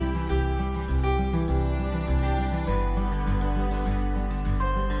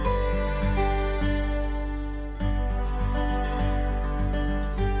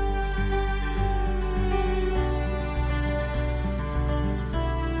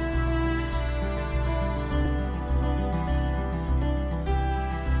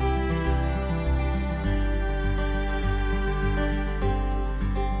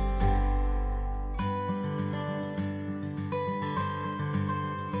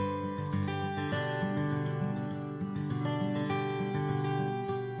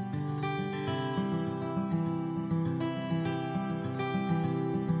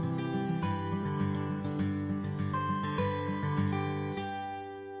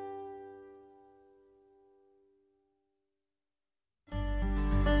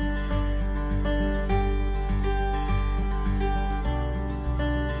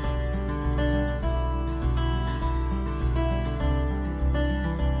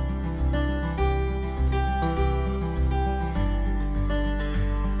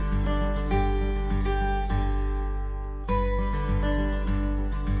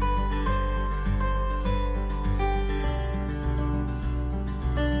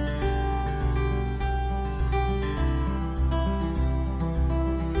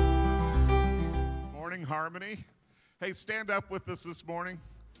harmony. Hey, stand up with us this morning.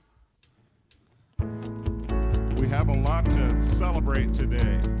 We have a lot to celebrate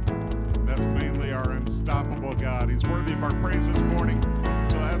today. That's mainly our unstoppable God. He's worthy of our praise this morning.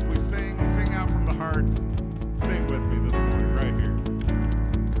 So as we sing out from the heart. Sing with me this morning right here.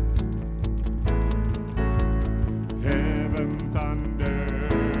 Heaven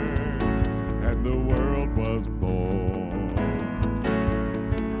thundered and the world was born.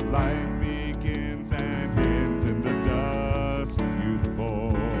 Life begins and ends in the dust you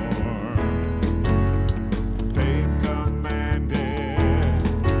form. Faith commanded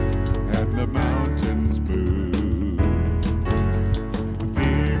and the mountains move.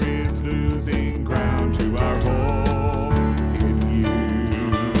 Fear is losing ground to our hope in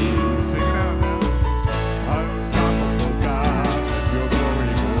you. Sing it out now. Unstoppable God, let your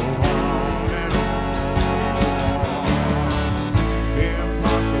glory go on and on.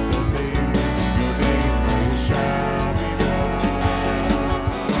 Impossible things in your name they shall be done.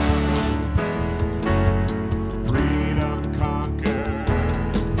 Freedom conquered,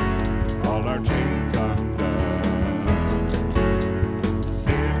 all our chains undone.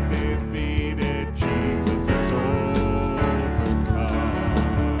 Sin defeated, Jesus has overcome.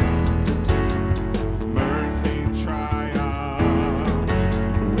 Mercy triumphed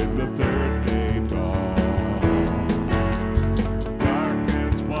when the third day dawned.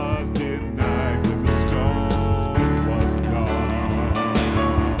 Darkness was denied when the stone was gone.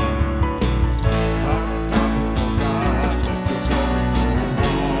 Unstoppable God, let your glory go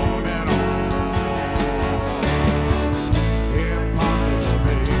on and on. Impossible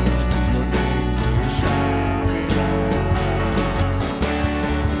things in your name they shall be done.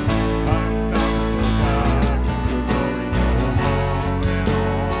 Unstoppable God, let your glory go on and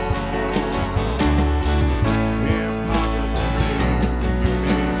on. Impossible things in your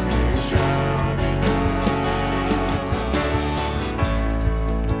name they shall be done.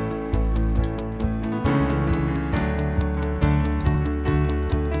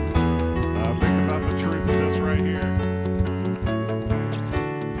 Think about the truth of this right here.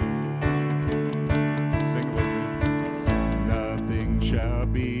 Sing it with me. Nothing shall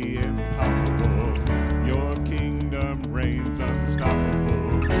be impossible. Your kingdom reigns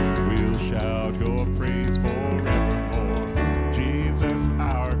unstoppable. We'll shout your praise forevermore. Jesus,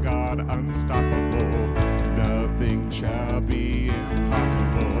 our God, unstoppable. Nothing shall be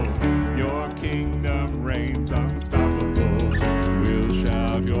impossible. Your kingdom reigns unstoppable. We'll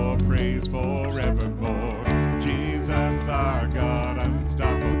shout your praise forevermore. Jesus, our God,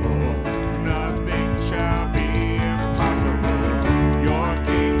 unstoppable. Nothing shall be impossible. Your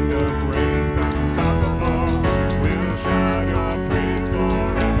kingdom reigns unstoppable. We'll shout your praise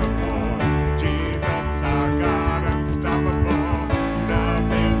forevermore. Jesus, our God, unstoppable.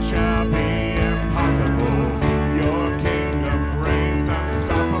 Nothing shall be impossible. Your kingdom reigns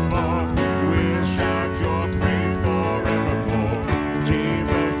unstoppable. We'll shout your praise forevermore.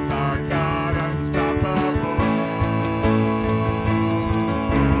 Jesus, our God, unstoppable.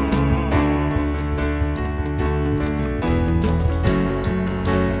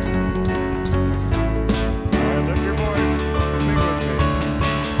 All right, lift your voice. Sing with me.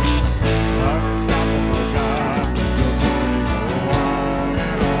 Unstoppable God, let your glory go on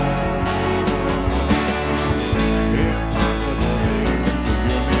and on. Impossible things in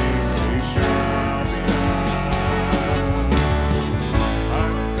your name they shall be done.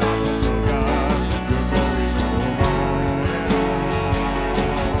 Unstoppable God, let your glory go on and on.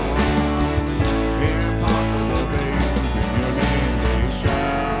 Impossible things in your name they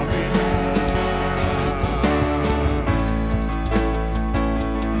shall be done.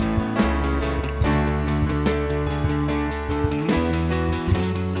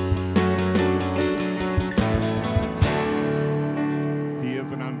 He is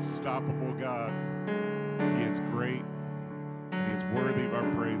an unstoppable God. He is great, and He is worthy of our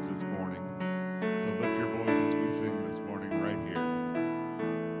praise this morning. So lift your voice as we sing this morning right here.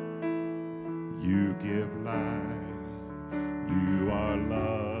 You give life, you are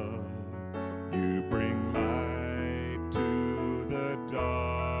love, you bring light to the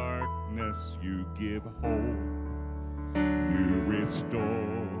darkness, you give hope, you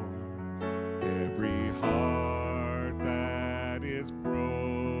restore every heart that is broken.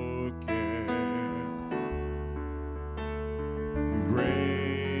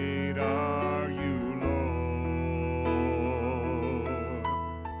 Great are you, Lord.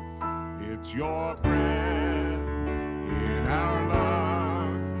 It's your breath in our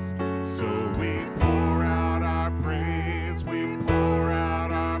lungs, so we pour out our praise. We pour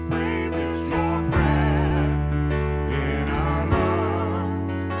out our praise. It's your breath in our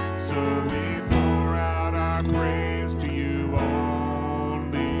lungs, so we pour out our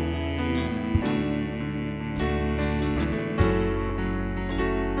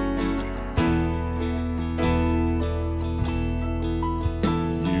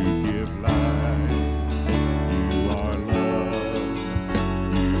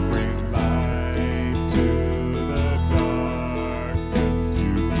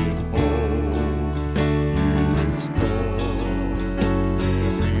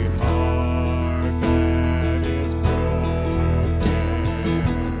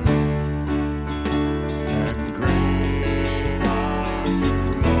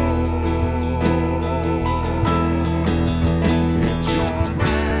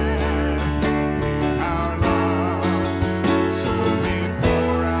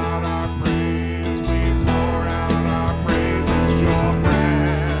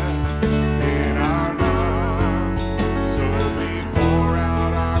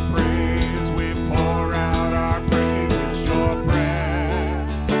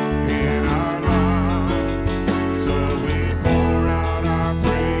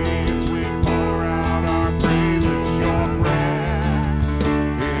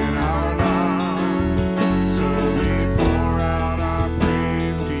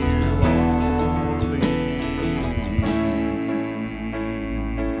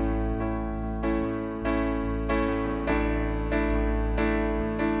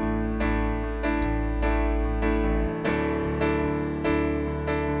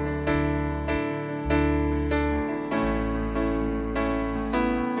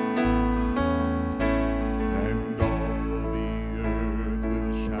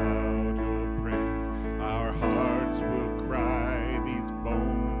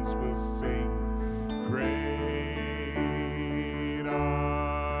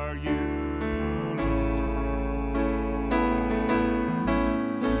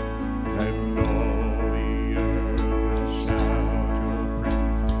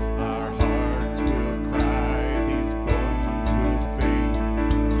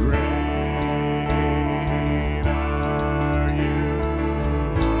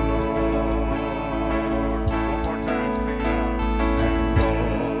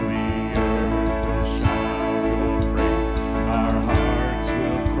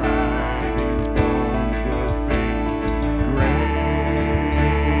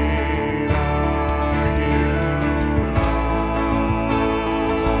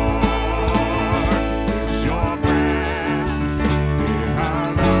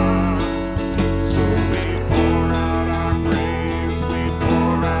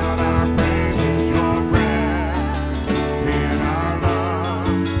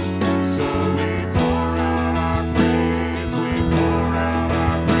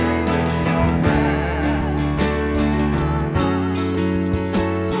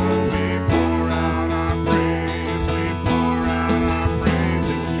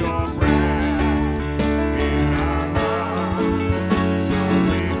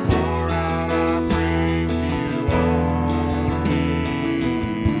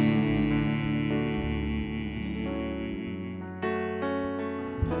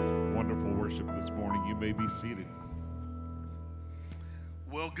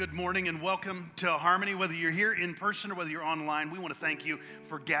Well, good morning and welcome to Harmony. Whether you're here in person or whether you're online, we want to thank you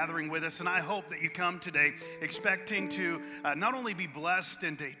for gathering with us. And I hope that you come today expecting to not only be blessed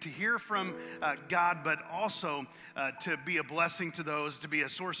and to hear from God, but also to be a blessing to those, to be a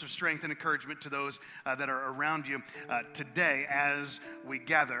source of strength and encouragement to those that are around you today as we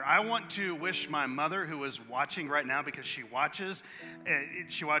gather. I want to wish my mother, who is watching right now because she watches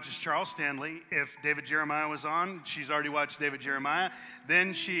Charles Stanley. If David Jeremiah was on, she's already watched David Jeremiah.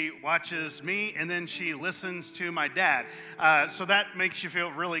 Then she watches me, and then she listens to my dad. So that makes you feel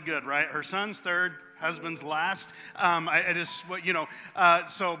really good, right? Her son's third, husband's last.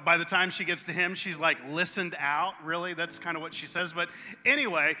 So by the time she gets to him, she's like listened out, really. That's kind of what she says. But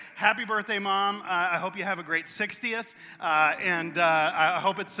anyway, happy birthday, Mom. I hope you have a great 60th, and I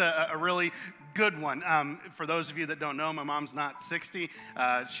hope it's a really good one. For those of you that don't know, my mom's not 60.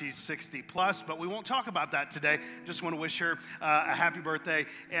 She's 60 plus, but we won't talk about that today. Just want to wish her a happy birthday.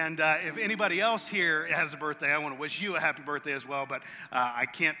 And if anybody else here has a birthday, I want to wish you a happy birthday as well. But I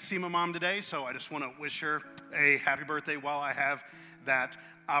can't see my mom today, so I just want to wish her a happy birthday while I have that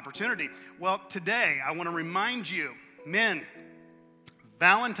opportunity. Well, today I want to remind you, men,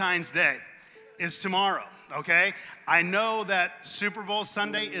 Valentine's Day is tomorrow. Okay, I know that Super Bowl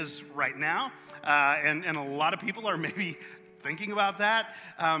Sunday is right now, and a lot of people are maybe thinking about that.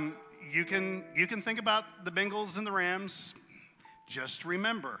 You can think about the Bengals and the Rams. Just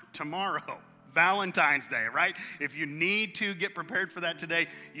remember, tomorrow, Valentine's Day, right? If you need to get prepared for that today,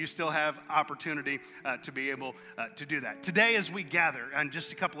 you still have opportunity to be able to do that. Today, as we gather, in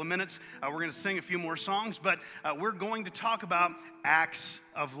just a couple of minutes, we're going to sing a few more songs, but we're going to talk about acts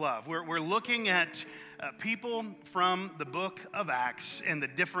of love. We're looking at people from the book of Acts and the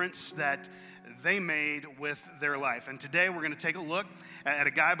difference that they made with their life. And today we're going to take a look at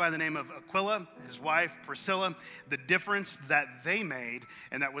a guy by the name of Aquila, his wife Priscilla, the difference that they made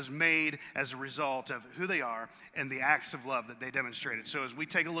and that was made as a result of who they are and the acts of love that they demonstrated. So as we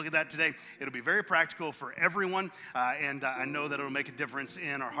take a look at that today, it'll be very practical for everyone, and I know that it'll make a difference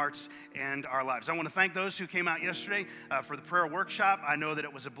in our hearts and our lives. I want to thank those who came out yesterday for the prayer workshop. I know that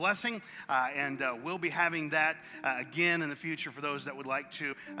it was a blessing, and we'll be having that again in the future for those that would like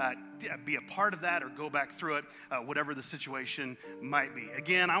to be a part of that or go back through it, whatever the situation might be.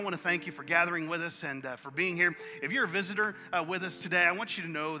 Again, I want to thank you for gathering with us and for being here. If you're a visitor with us today, I want you to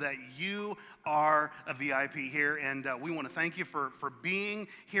know that you are a VIP here, and we want to thank you for being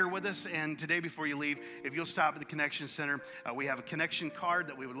here with us. And today, before you leave, if you'll stop at the Connection Center, we have a connection card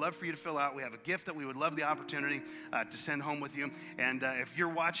that we would love for you to fill out. We have a gift that we would love the opportunity to send home with you. And if you're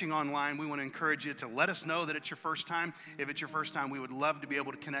watching online, we want to encourage you to let us know that it's your first time. If it's your first time, we would love to be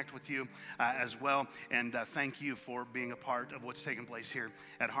able to connect with you as well. And thank you for being a part of what's taking place here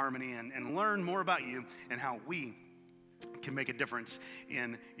at Harmony and learn more about you and how we can make a difference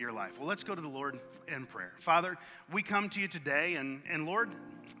in your life. Well, let's go to the Lord in prayer. Father, we come to you today, and Lord,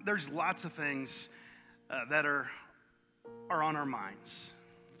 there's lots of things that are on our minds.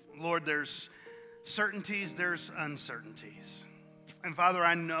 Lord, there's certainties, there's uncertainties. And Father,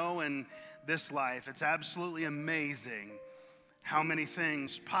 I know in this life, it's absolutely amazing how many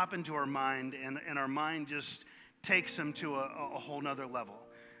things pop into our mind, and our mind just takes them to a whole nother level.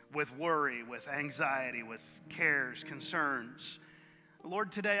 With worry, with anxiety, with cares, concerns. Lord,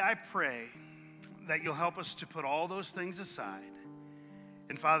 today I pray that you'll help us to put all those things aside.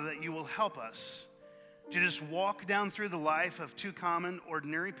 And Father, that you will help us to just walk down through the life of two common,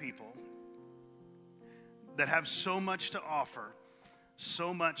 ordinary people that have so much to offer,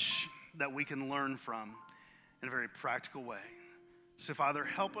 so much that we can learn from in a very practical way. So Father,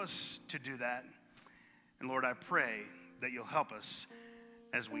 help us to do that. And Lord, I pray that you'll help us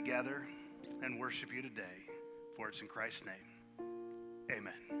as we gather and worship you today, for it's in Christ's name.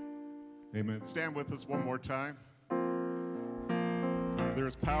 Amen. Amen. Stand with us one more time. There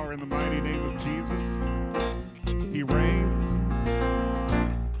is power in the mighty name of Jesus. He reigns.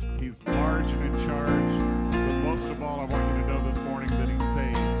 He's large and in charge. But most of all, I want you to know this morning that he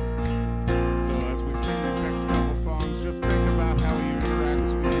saves. So as we sing these next couple songs, just think about how he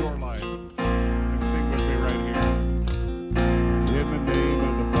interacts with your life. And sing with me right here. In the name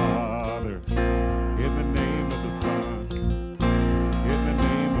of the Father, in the name of the Son, in the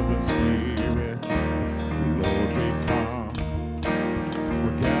name of the Spirit, Lord, we come.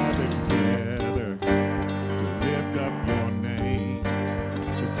 We're gathered together to lift up your name,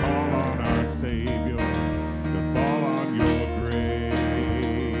 to call on our Savior.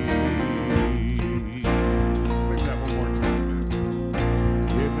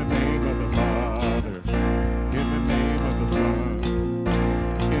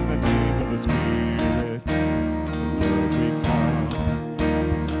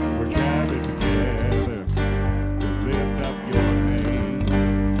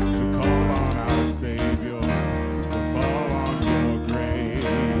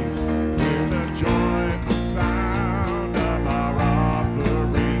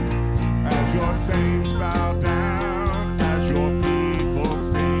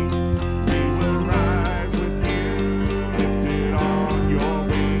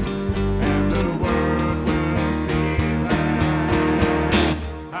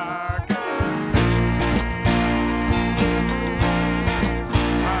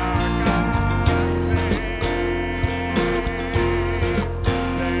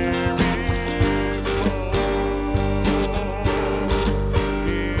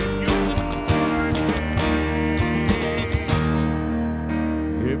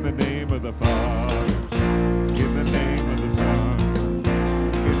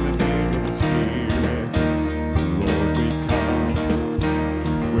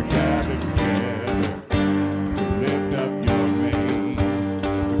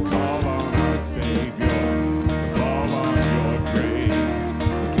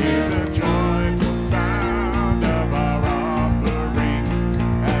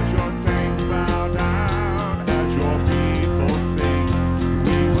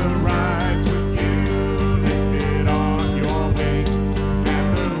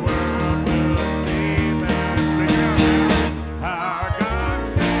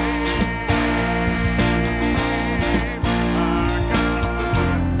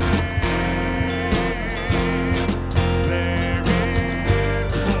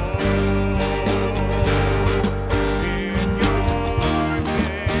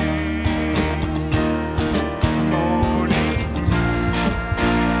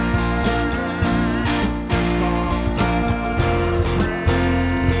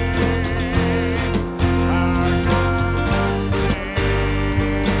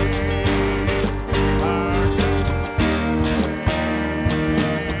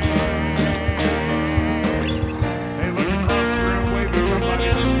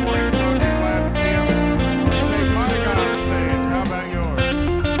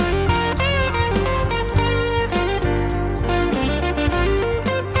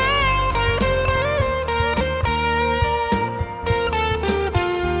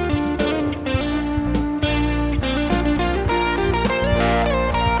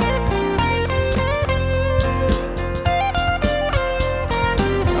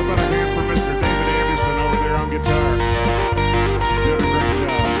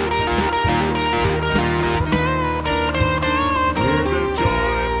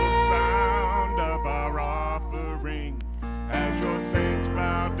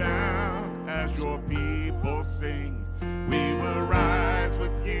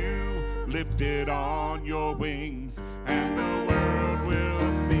 lifted on your wings, and the world will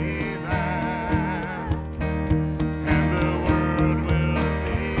see that. And the world will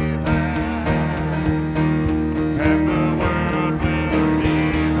see that. And the world will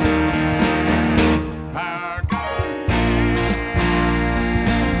see that. Our God saves.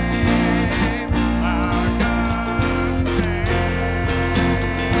 Our God saves.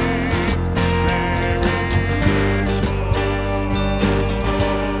 There is hope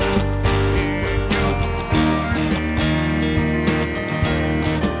in your name.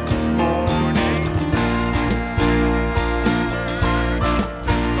 Morning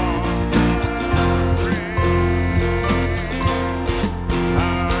to songs of praise.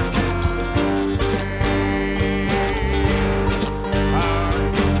 Our God saves. Our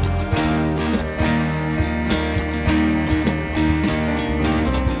God saves.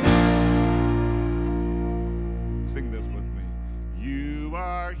 Sing this with me. You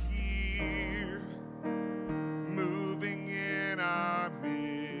are here, moving in our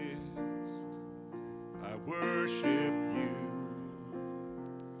midst. I worship you.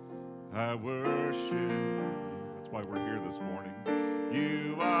 I worship you. That's why we're here this morning.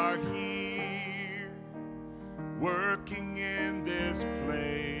 You are here, working in this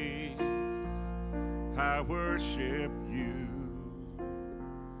place. I worship you.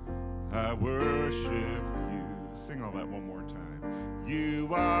 I worship you. Sing all that one more time. You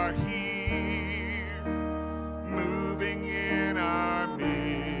are here, moving in our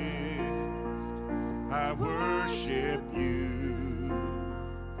midst. I worship you.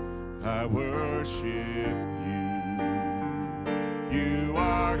 I worship you. You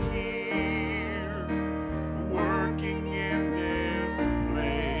are here, working in this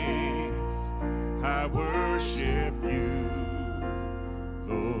place. I worship you.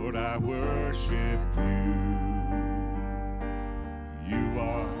 Lord, I worship you. You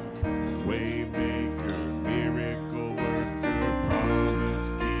are waymaker, miracle worker,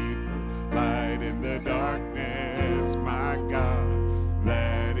 promise keeper, light in the darkness, my God,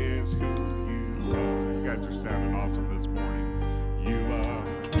 that is who you are. You guys are sounding awesome this morning. You are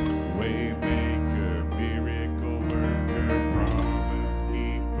waymaker, miracle worker, promise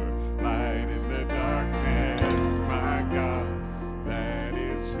keeper, light in the darkness, my God, that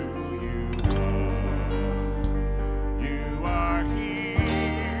is who you are. You are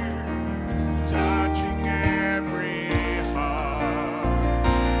here, touching every heart.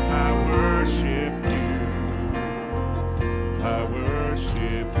 I worship you. I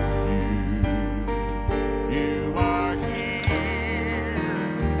worship you. You are here,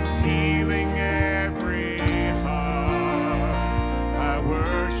 healing every heart. I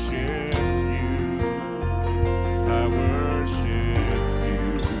worship you. I worship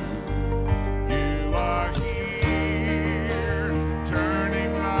you. You are here,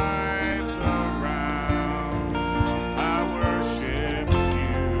 turning lives around. I worship you.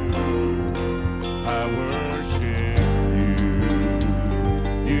 I worship you.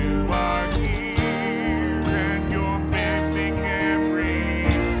 You are here, and you're mending every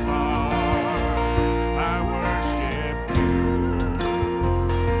heart. I worship you.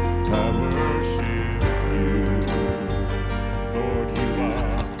 I worship you. Lord, you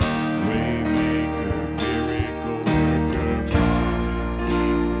are waymaker, miracle worker, promise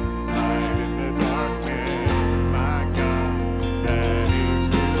keeper, light in the darkness, my God, that is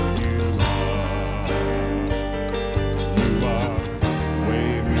who you are. You are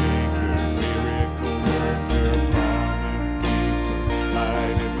waymaker, miracle worker, promise keeper,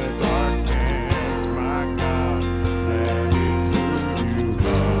 light in the darkness, my God, that is who you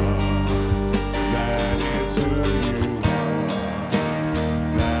are. That is who you are.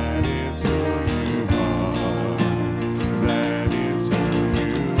 That is who you are. That is who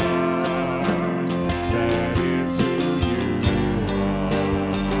you are. That is who you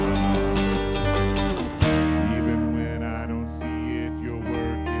are. Even when I don't see it, you're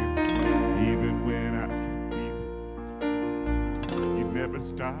working. Even when you never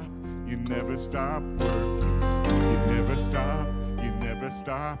stop. You never stop working. You never stop. You never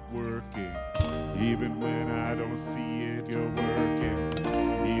stop working. Even when I don't see it, you're working.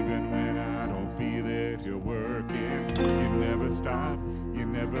 Even when I don't feel it, you're working. You never stop. You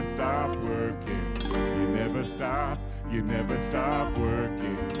never stop working. You never stop. You never stop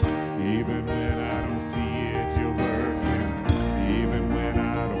working. Even when I don't see it, you're working. Even when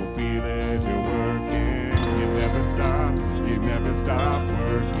I don't feel it, you're working. You never stop. You never stop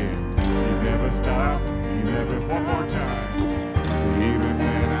working. You never stop. You never. One more time. Even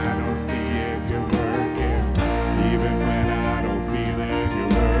when I don't see it, you're working. Even when I don't feel it, you're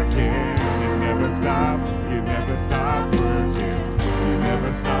working. You never stop. You never stop working. You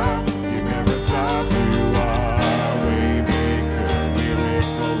never stop. You never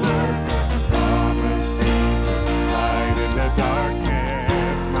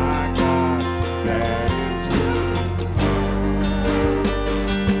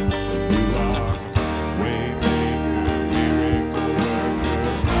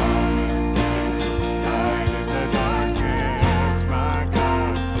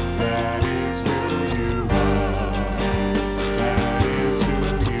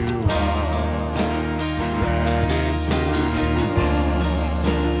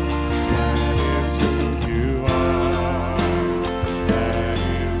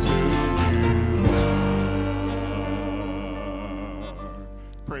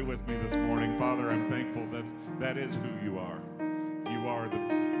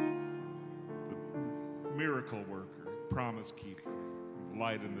miracle worker, promise keeper,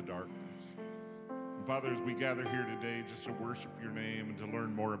 light in the darkness. And Father, as we gather here today just to worship your name and to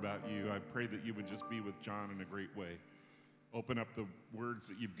learn more about you, I pray that you would just be with John in a great way. Open up the words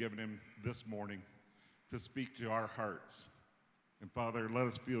that you've given him this morning to speak to our hearts. And Father, let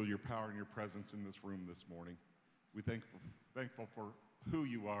us feel your power and your presence in this room this morning. We're thankful for who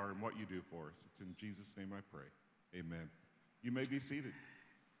you are and what you do for us. It's in Jesus' name I pray. Amen. You may be seated.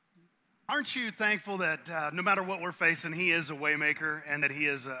 Aren't you thankful that no matter what we're facing, he is a waymaker and that he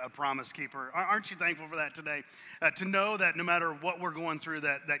is a promise keeper? Aren't you thankful for that today? To know that no matter what we're going through,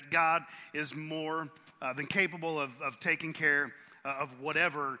 that God is more than capable of taking care of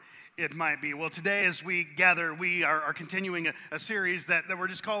whatever it might be. Well, today as we gather, we are continuing a series that we're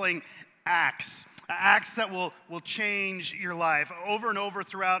just calling Acts. Acts that will change your life. Over and over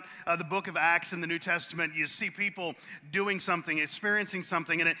throughout the book of Acts in the New Testament, you see people doing something, experiencing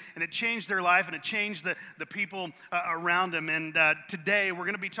something, and it changed their life, and it changed the people around them. And today we're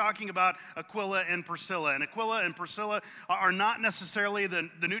going to be talking about Aquila and Priscilla. And Aquila and Priscilla are not necessarily the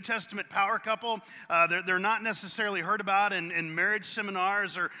New Testament power couple. They're not necessarily heard about in marriage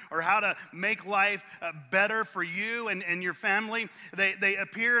seminars or how to make life better for you and your family. They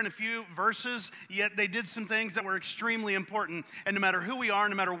appear in a few verses, yet they did some things that were extremely important. And no matter who we are,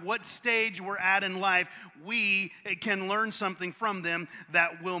 no matter what stage we're at in life, we can learn something from them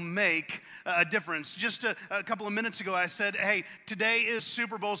that will make a difference. Just a couple of minutes ago, I said, hey, today is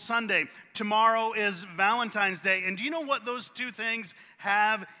Super Bowl Sunday. Tomorrow is Valentine's Day. And do you know what those two things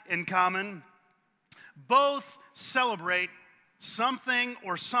have in common? Both celebrate something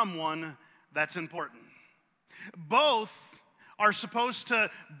or someone that's important. Both are supposed to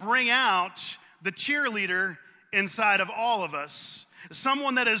bring out the cheerleader inside of all of us,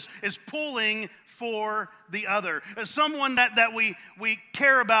 someone that is pulling for the other, someone that we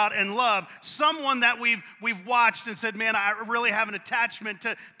care about and love, someone that we've watched and said, man, I really have an attachment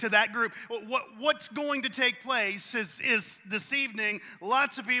to that group. What's going to take place is this evening,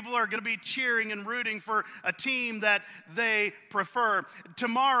 lots of people are going to be cheering and rooting for a team that they prefer.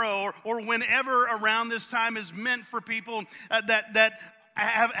 Tomorrow or whenever around this time is meant for people that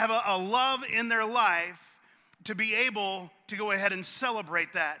have a love in their life to be able to go ahead and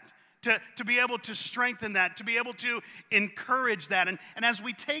celebrate that, to be able to strengthen that, to be able to encourage that. And as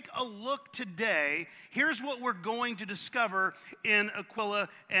we take a look today, here's what we're going to discover in Aquila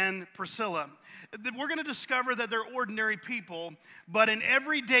and Priscilla. We're going to discover that they're ordinary people, but in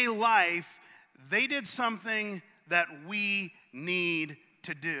everyday life, they did something that we need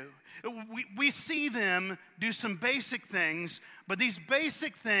to do. We see them do some basic things, but these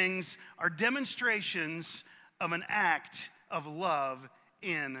basic things are demonstrations of an act of love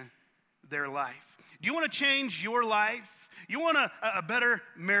in their life. Do you want to change your life? You want a better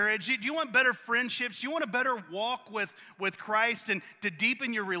marriage? Do you want better friendships? Do you want a better walk with Christ and to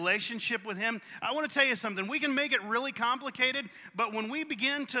deepen your relationship with Him? I want to tell you something. We can make it really complicated, but when we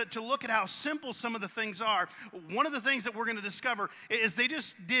begin to look at how simple some of the things are, one of the things that we're going to discover is they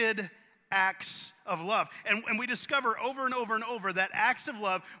just did acts of love. And we discover over and over and over that acts of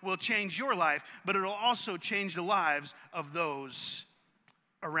love will change your life, but it'll also change the lives of those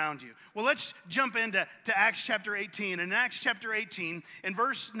around you. Well, let's jump into Acts chapter 18. In Acts chapter 18, in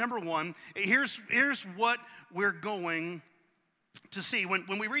verse number 1, here's what we're going to see.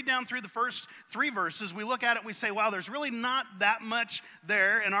 When we read down through the first 3 verses, we look at it and we say, wow, there's really not that much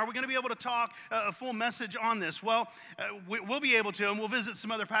there, and are we going to be able to talk a full message on this? Well, we'll be able to, and we'll visit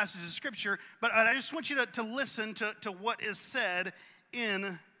some other passages of Scripture, but I just want you to listen to what is said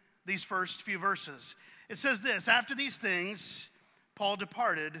in these first few verses. It says this: after these things, Paul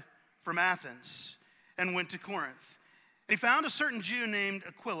departed from Athens and went to Corinth. And he found a certain Jew named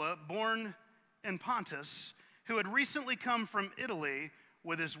Aquila, born in Pontus, who had recently come from Italy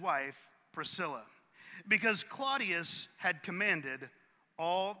with his wife Priscilla, because Claudius had commanded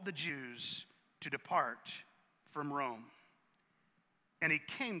all the Jews to depart from Rome. And he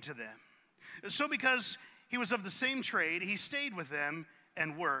came to them. So because he was of the same trade, he stayed with them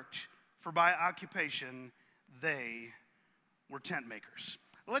and worked, for by occupation they were tent makers.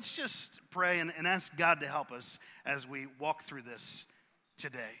 Let's just pray and ask God to help us as we walk through this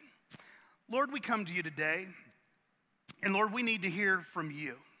today. Lord, we come to you today, and Lord, we need to hear from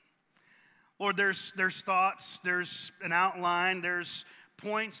you. Lord, there's thoughts, there's an outline, there's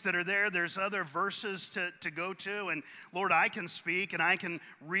points that are there, there's other verses to go to, and Lord, I can speak and I can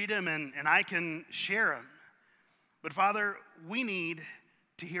read them and I can share them. But Father, we need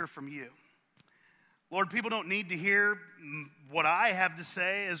to hear from you. Lord, people don't need to hear what I have to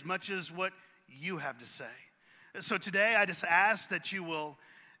say as much as what you have to say. So today I just ask that you will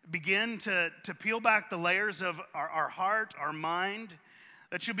begin to peel back the layers of our heart, our mind,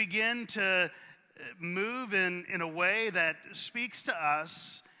 that you'll begin to move in a way that speaks to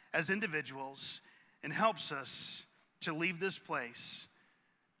us as individuals and helps us to leave this place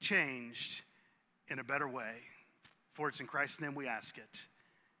changed in a better way. For it's in Christ's name we ask it.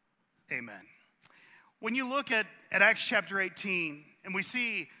 Amen. When you look at Acts chapter 18, and we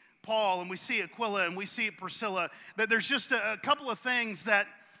see Paul, and we see Aquila, and we see Priscilla, that there's just a couple of things that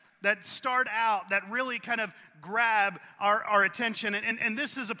start out that really kind of grab our attention. And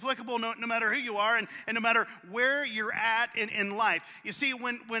this is applicable no matter who you are and no matter where you're at in life. You see,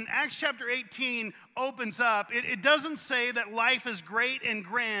 when Acts chapter 18 opens up, it doesn't say that life is great and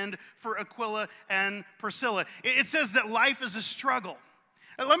grand for Aquila and Priscilla. It says that life is a struggle.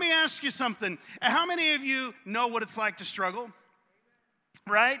 Let me ask you something. How many of you know what it's like to struggle?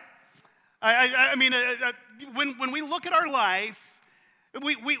 Right? I mean, when we look at our life,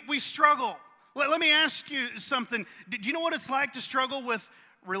 we struggle. Let me ask you something. Do you know what it's like to struggle with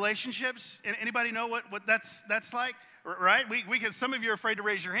relationships? Anybody know what that's like? Right? We can, some of you are afraid to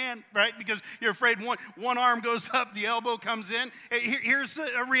raise your hand, right? Because you're afraid one arm goes up, the elbow comes in. Here's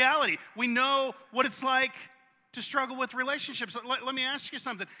a reality. We know what it's like to struggle with relationships. Let me ask you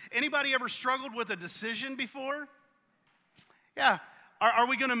something. Anybody ever struggled with a decision before? Yeah. Are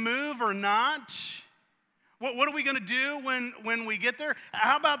we going to move or not? What are we going to do when we get there?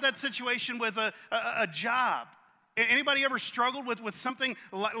 How about that situation with a job? Anybody ever struggled with something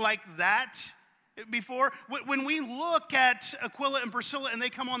like that before? When we look at Aquila and Priscilla and they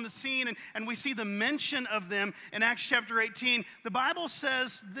come on the scene and we see the mention of them in Acts chapter 18, the Bible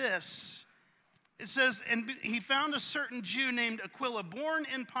says this. It says, and he found a certain Jew named Aquila, born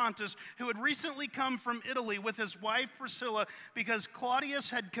in Pontus, who had recently come from Italy with his wife Priscilla, because Claudius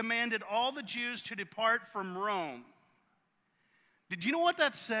had commanded all the Jews to depart from Rome. Did you know what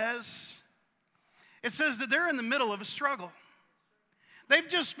that says? It says that they're in the middle of a struggle. They've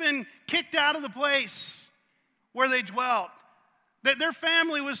just been kicked out of the place where they dwelt. That their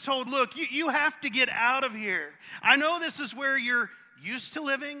family was told, look, you have to get out of here. I know this is where you're used to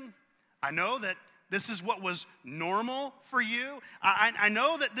living. I know that this is what was normal for you. I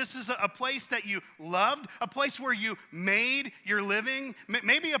know that this is a place that you loved, a place where you made your living,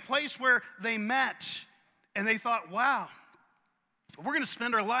 maybe a place where they met and they thought, wow, we're going to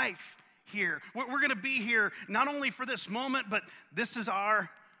spend our life here. We're going to be here not only for this moment, but this is our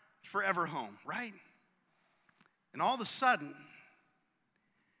forever home, right? And all of a sudden,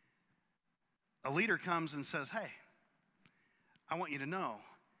 a leader comes and says, hey, I want you to know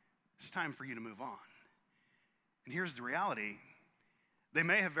it's time for you to move on. And here's the reality. They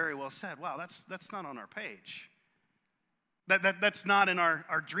may have very well said, wow, that's not on our page. That's not in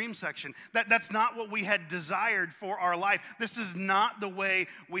our dream section. That's not what we had desired for our life. This is not the way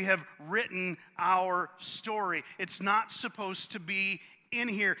we have written our story. It's not supposed to be in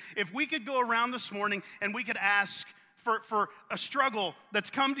here. If we could go around this morning and we could ask for a struggle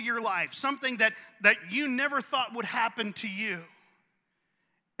that's come to your life, something that you never thought would happen to you,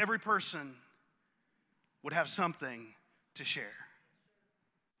 every person would have something to share.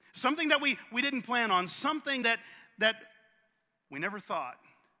 Something that we didn't plan on, something that we never thought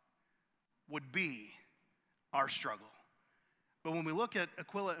would be our struggle. But when we look at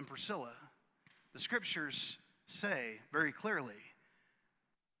Aquila and Priscilla, the scriptures say very clearly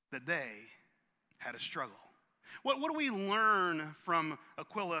that they had a struggle. What do we learn from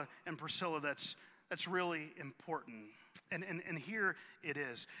Aquila and Priscilla that's really important? And here it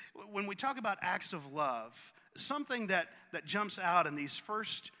is. When we talk about acts of love, something that jumps out in these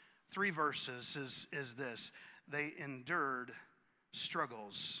first 3 verses is this. They endured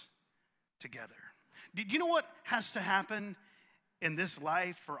struggles together. Do you know what has to happen in this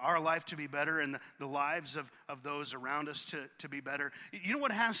life for our life to be better and the lives of those around us to be better? You know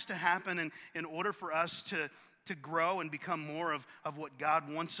what has to happen in order for us to grow and become more of what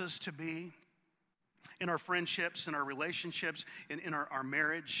God wants us to be? In our friendships, in our relationships, in our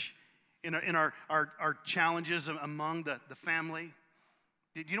marriage, in our challenges among the family.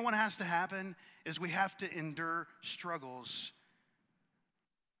 Do you know what has to happen? Is we have to endure struggles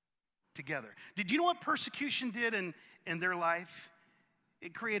together. Did you know what persecution did in their life?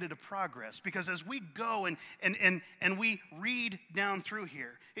 It created a progress, because as we go and we read down through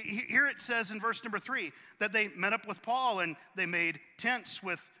here it says in verse number 3 that they met up with Paul and they made tents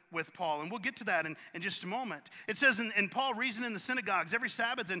with with Paul. And we'll get to that in just a moment. It says, and Paul reasoned in the synagogues every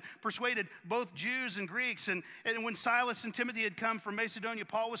Sabbath and persuaded both Jews and Greeks. And when Silas and Timothy had come from Macedonia,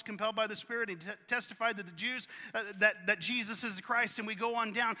 Paul was compelled by the Spirit and testified to the Jews that Jesus is the Christ. And we go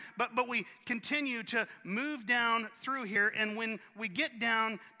on down. But we continue to move down through here. And when we get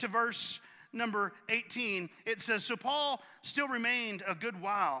down to verse number 18, it says, so Paul still remained a good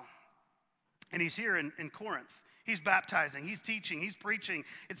while. And he's here in Corinth. He's baptizing, he's teaching, he's preaching.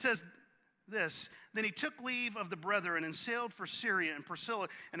 It says this, then he took leave of the brethren and sailed for Syria, and Priscilla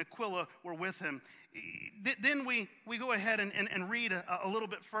and Aquila were with him. Then we go ahead and read a little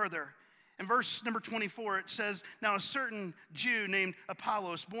bit further. In verse number 24, it says, now a certain Jew named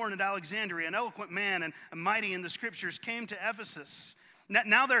Apollos, born at Alexandria, an eloquent man and mighty in the scriptures, came to Ephesus.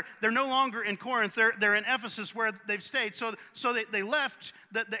 Now they're no longer in Corinth, they're in Ephesus where they've stayed. So they left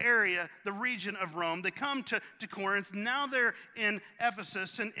the area, the region of Rome. They come to Corinth. Now they're in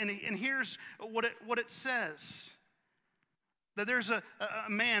Ephesus. And here's what it says. That there's a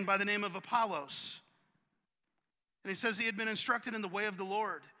man by the name of Apollos. And he says he had been instructed in the way of the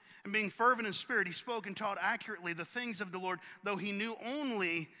Lord. And being fervent in spirit, he spoke and taught accurately the things of the Lord, though he knew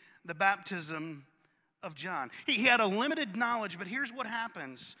only the baptism of John. He had a limited knowledge, but here's what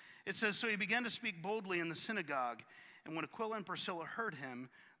happens. It says, so he began to speak boldly in the synagogue. And when Aquila and Priscilla heard him,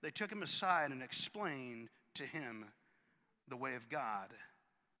 they took him aside and explained to him the way of God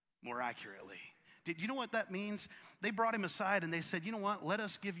more accurately. Did you know what that means? They brought him aside and they said, you know what? Let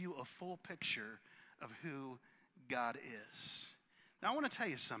us give you a full picture of who God is. Now, I want to tell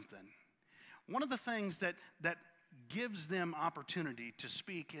you something. One of the things that gives them opportunity to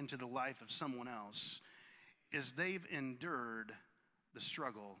speak into the life of someone else is they've endured the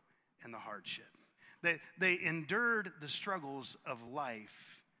struggle and the hardship. They endured the struggles of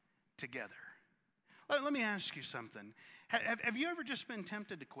life together. Let me ask you something. Have you ever just been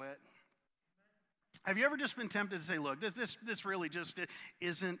tempted to quit? Have you ever just been tempted to say, look, this really just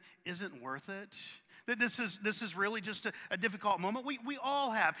isn't worth it? That this is really just a difficult moment. We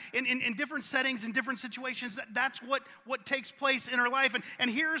all have. In different settings, in different situations, that's what takes place in our life. And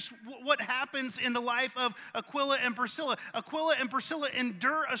here's what happens in the life of Aquila and Priscilla. Aquila and Priscilla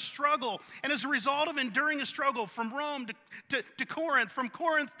endure a struggle. And as a result of enduring a struggle from Rome to Corinth, from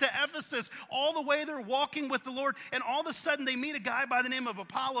Corinth to Ephesus, all the way they're walking with the Lord. And all of a sudden they meet a guy by the name of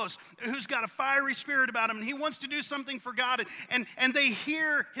Apollos who's got a fiery spirit about him. And he wants to do something for God. And they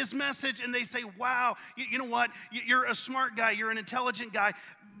hear his message and they say, wow, you know what? You're a smart guy. You're an intelligent guy.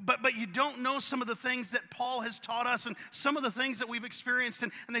 But you don't know some of the things that Paul has taught us and some of the things that we've experienced.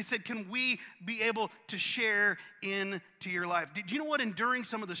 And they said, can we be able to share into your life? Do you know what enduring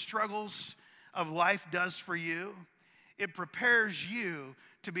some of the struggles of life does for you? It prepares you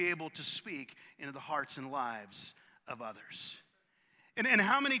to be able to speak into the hearts and lives of others. And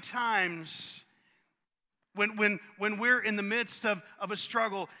how many times when we're in the midst of a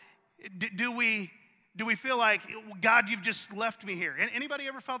struggle, do we feel like, God, you've just left me here? Anybody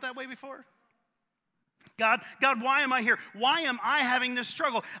ever felt that way before? God, why am I here? Why am I having this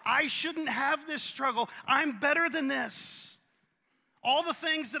struggle? I shouldn't have this struggle. I'm better than this. All the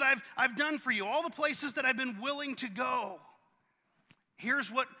things that I've done for you, all the places that I've been willing to go.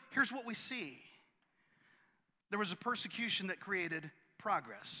 Here's what we see. There was a persecution that created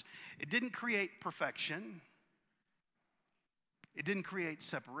progress. It didn't create perfection. It didn't create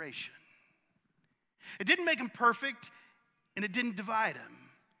separation. It didn't make him perfect, and it didn't divide him.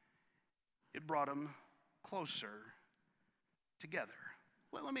 It brought him closer together.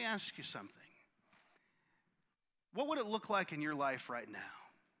 Well, let me ask you something. What would it look like in your life right now?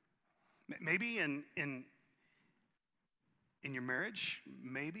 Maybe in your marriage,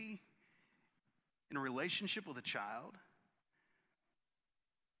 maybe in a relationship with a child,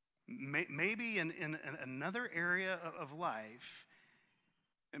 maybe in another area of life.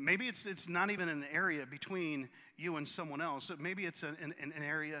 Maybe it's not even an area between you and someone else. Maybe it's an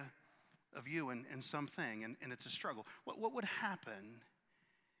area of you and something, and it's a struggle. What would happen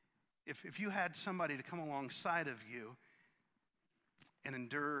if you had somebody to come alongside of you and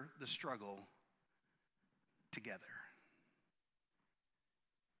endure the struggle together?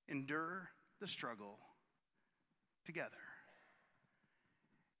 Endure the struggle together.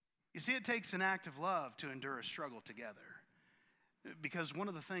 You see, it takes an act of love to endure a struggle together. Because one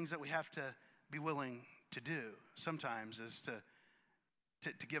of the things that we have to be willing to do sometimes is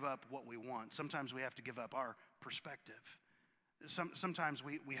to give up what we want. Sometimes we have to give up our perspective. Sometimes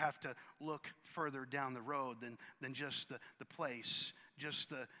we have to look further down the road than just the place, just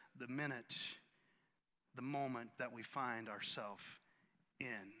the minute, the moment that we find ourselves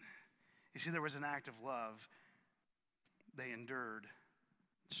in. You see, there was an act of love. They endured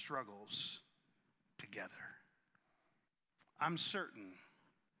struggles together. I'm certain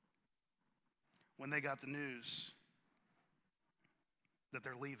when they got the news that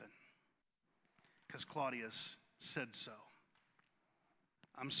they're leaving because Claudius said so,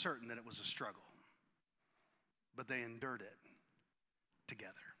 I'm certain that it was a struggle, but they endured it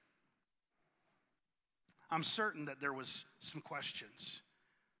together. I'm certain that there was some questions,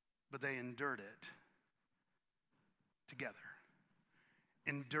 but they endured it together.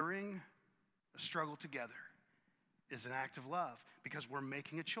 Enduring a struggle together is an act of love because we're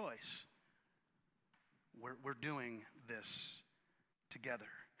making a choice. We're doing this together.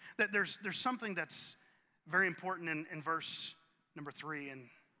 That there's something that's very important in verse number 3, and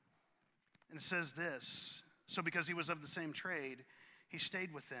it says this: so because he was of the same trade, he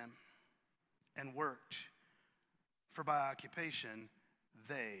stayed with them and worked, for by occupation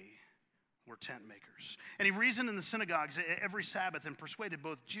they were tent makers. And he reasoned in the synagogues every Sabbath and persuaded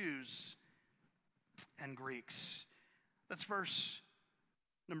both Jews and Greeks. That's verse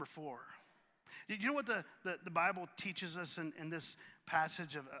number 4. Do you know what the Bible teaches us in this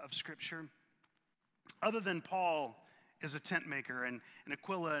passage of Scripture? Other than Paul is a tent maker, and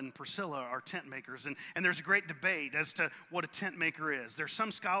Aquila and Priscilla are tent makers. And there's a great debate as to what a tent maker is. There's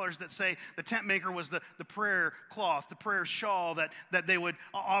some scholars that say the tent maker was the prayer cloth, the prayer shawl that they would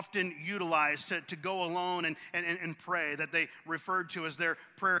often utilize to go alone and pray, that they referred to as their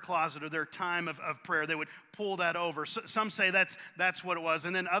prayer closet or their time of prayer. They would pull that over. So, some say that's what it was.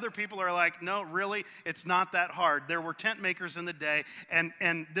 And then other people are like, no, really, it's not that hard. There were tent makers in the day, and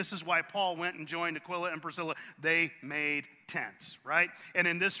this is why Paul went and joined Aquila and Priscilla. They made tents, right? And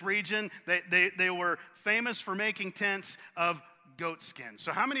in this region, they were famous for making tents of goat skin.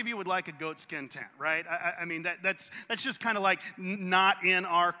 So how many of you would like a goat skin tent, right? I mean, that's just kind of like not in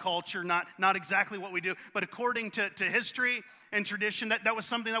our culture, not exactly what we do. But according to history and tradition, that was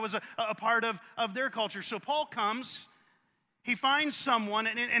something that was a part of their culture. So Paul comes, he finds someone,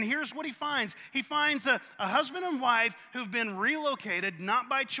 and here's what he finds. He finds a husband and wife who've been relocated, not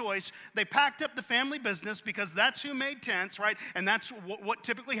by choice. They packed up the family business because that's who made tents, right? And that's what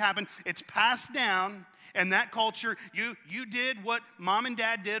typically happened. It's passed down. In that culture, you did what mom and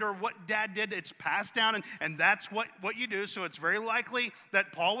dad did or what dad did. It's passed down, and that's what you do. So it's very likely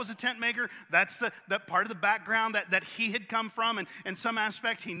that Paul was a tent maker. That's the part of the background that he had come from, and in some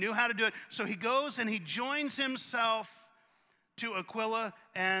aspects, he knew how to do it. So he goes and he joins himself to Aquila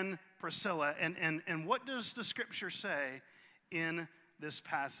and Priscilla. And what does the Scripture say in this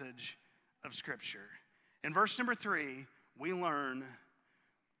passage of Scripture? In verse number 3, we learn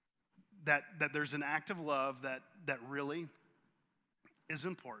that there's an act of love that really is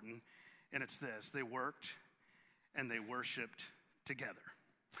important, and it's this: they worked and they worshiped together.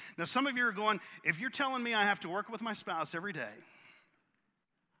 Now, some of you are going, if you're telling me I have to work with my spouse every day,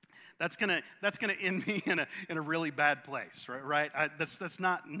 that's gonna end me in a really bad place, right? That's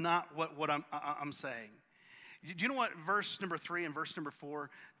not what I'm saying. Do you know what verse number 3 and verse number 4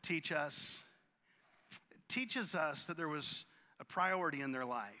 teach us? It teaches us that there was a priority in their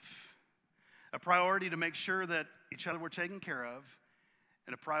life. A priority to make sure that each other were taken care of,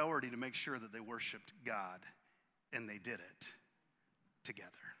 and a priority to make sure that they worshiped God, and they did it together.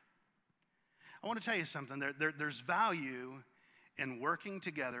 I want to tell you something. There's value in working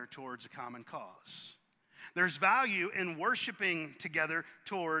together towards a common cause. There's value in worshiping together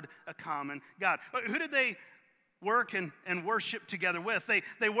toward a common God. Who did they work and worship together with?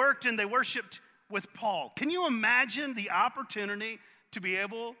 They worked and they worshiped with Paul. Can you imagine the opportunity to be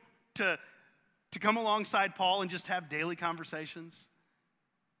able to come alongside Paul and just have daily conversations?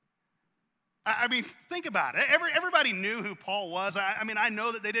 I mean, think about it. Everybody knew who Paul was. I mean, I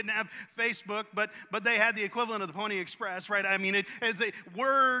know that they didn't have Facebook, but they had the equivalent of the Pony Express, right? I mean,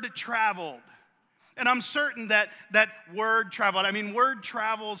 word traveled. And I'm certain that word traveled. I mean, word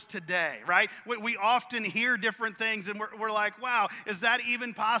travels today, right? We often hear different things, and we're like, wow, is that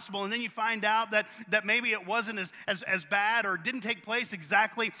even possible? And then you find out that maybe it wasn't as bad or didn't take place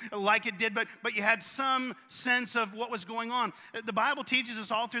exactly like it did, but you had some sense of what was going on. The Bible teaches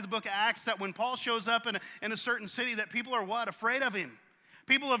us all through the book of Acts that when Paul shows up in a certain city, that people are what? Afraid of him.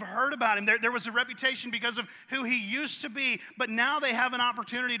 People have heard about him. There was a reputation because of who he used to be, but now they have an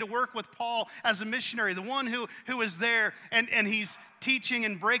opportunity to work with Paul as a missionary, the one who is there, and he's teaching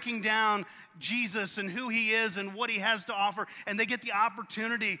and breaking down Jesus and who he is and what he has to offer, and they get the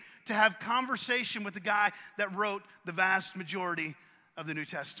opportunity to have conversation with the guy that wrote the vast majority of the New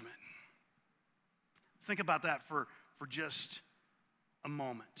Testament. Think about that for just a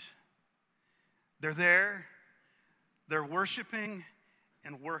moment. They're there, they're worshiping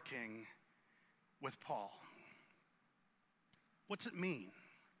and working with Paul. What's it mean?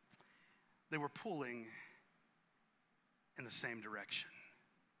 they were pulling in the same direction.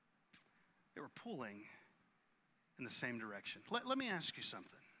 They were pulling in the same direction. Let me ask you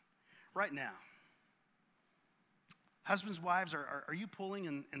something. Right now, husbands, wives, are you pulling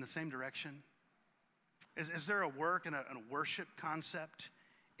in the same direction? Is there a work and a worship concept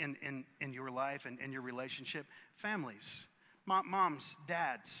in your life and in your relationship? Families, moms,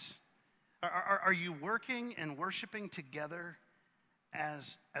 dads, are you working and worshiping together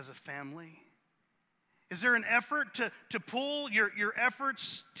as a family? Is there an effort to pull your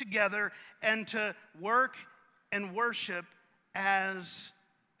efforts together and to work and worship as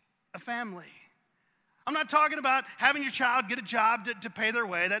a family? I'm not talking about having your child get a job to pay their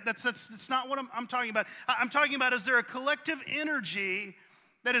way. That's not what I'm talking about. I'm talking about, is there a collective energy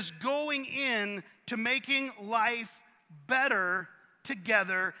that is going in to making life better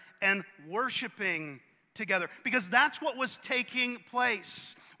together and worshiping together? Because that's what was taking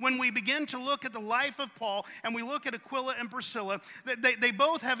place. When we begin to look at the life of Paul and we look at Aquila and Priscilla, they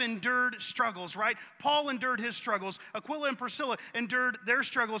both have endured struggles, right? Paul endured his struggles. Aquila and Priscilla endured their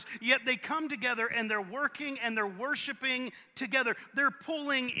struggles. Yet they come together and they're working and they're worshiping together. They're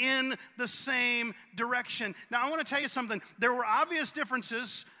pulling in the same direction. Now, I want to tell you something. There were obvious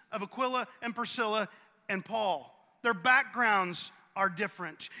differences of Aquila and Priscilla and Paul. Their backgrounds are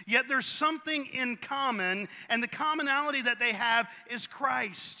different. Yet there's something in common, and the commonality that they have is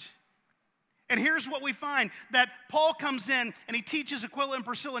Christ. And here's what we find, that Paul comes in and he teaches Aquila and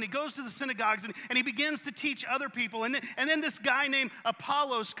Priscilla, and he goes to the synagogues and he begins to teach other people. And then this guy named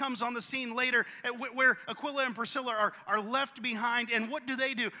Apollos comes on the scene later, where Aquila and Priscilla are left behind. And what do?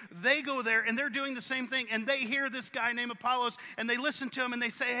 They go there and they're doing the same thing. And they hear this guy named Apollos and they listen to him and they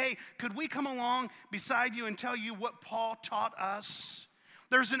say, hey, could we come along beside you and tell you what Paul taught us?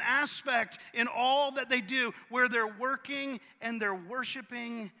 There's an aspect in all that they do where they're working and they're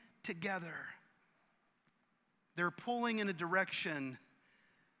worshiping together. They're pulling in a direction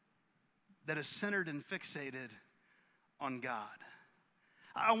that is centered and fixated on God.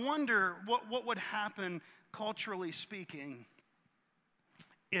 I wonder what would happen, culturally speaking,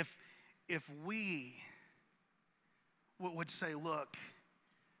 if we would say, look,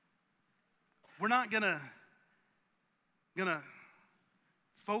 we're not gonna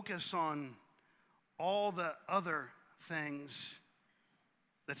focus on all the other things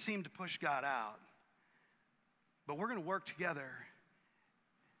that seem to push God out, but we're going to work together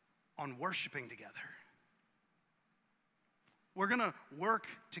on worshiping together. We're going to work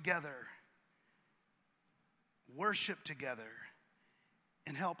together, worship together,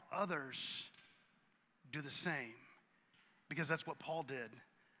 and help others do the same. Because that's what Paul did.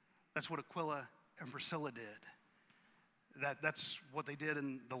 That's what Aquila and Priscilla did. That's what they did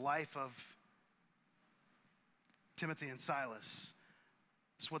in the life of Timothy and Silas.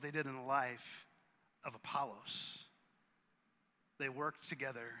 It's what they did in the life of Apollos. They worked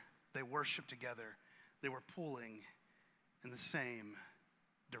together, they worshiped together, they were pulling in the same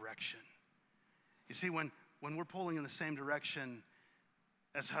direction. You see, when we're pulling in the same direction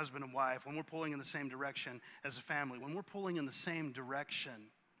as husband and wife, when we're pulling in the same direction as a family, when we're pulling in the same direction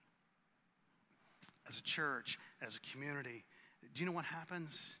as a church, as a community, do you know what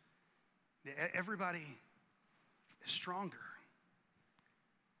happens? Everybody is stronger.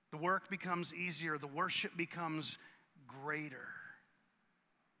 The work becomes easier. The worship becomes greater.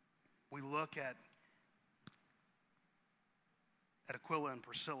 We look at Aquila and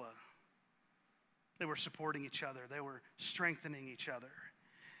Priscilla. They were supporting each other. They were strengthening each other.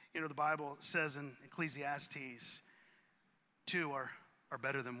 You know, the Bible says in Ecclesiastes, two are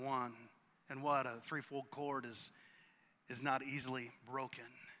better than one. And what? A threefold cord is not easily broken.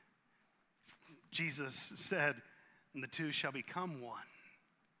 Jesus said, and the two shall become one.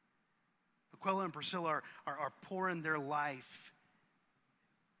 Aquila and Priscilla are pouring their life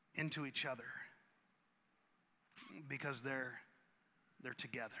into each other because they're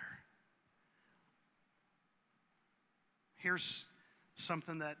together. Here's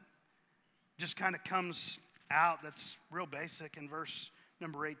something that just kind of comes out that's real basic in verse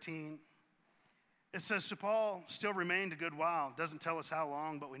number 18. It says, so Paul still remained a good while. Doesn't tell us how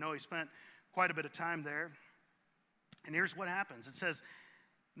long, but we know he spent quite a bit of time there. And here's what happens. It says,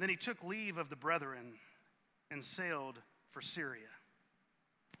 then he took leave of the brethren and sailed for Syria.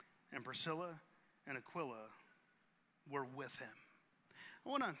 And Priscilla and Aquila were with him. I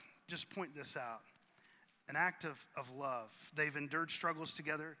want to just point this out. An act of love. They've endured struggles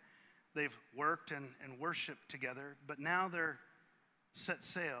together. They've worked and worshiped together. But now they're set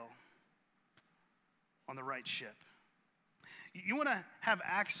sail on the right ship. You want to have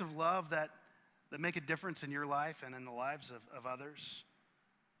acts of love that make a difference in your life and in the lives of others?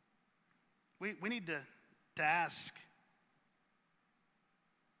 we need to ask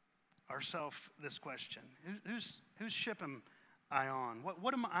ourselves this question. Whose ship am I on?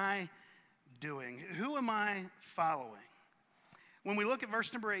 What am I doing? Who am I following? When we look at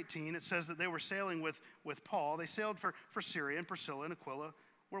verse number 18, it says that they were sailing with Paul. They sailed for Syria, and Priscilla and Aquila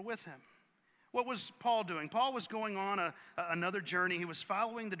were with him. What was Paul doing? Paul was going on another journey. He was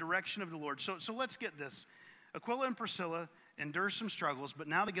following the direction of the Lord. So let's get this. Aquila and Priscilla endure some struggles, but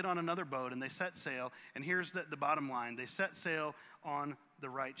now they get on another boat and they set sail. And here's the bottom line. They set sail on the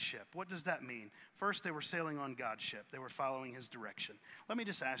right ship. What does that mean? First, they were sailing on God's ship. They were following his direction. Let me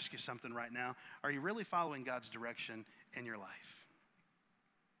just ask you something right now. Are you really following God's direction in your life?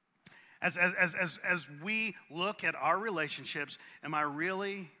 As we look at our relationships, am I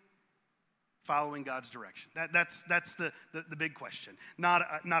really following God's direction? That's the big question. Not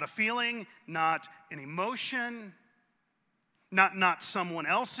a feeling, not an emotion, not someone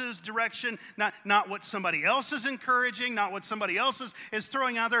else's direction, not what somebody else is encouraging, not what somebody else is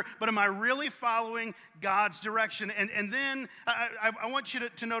throwing out there, but am I really following God's direction? And then I want you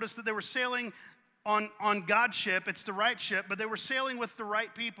to notice that they were sailing on God's ship. It's the right ship, but they were sailing with the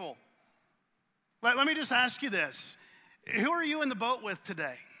right people. Let me just ask you this. Who are you in the boat with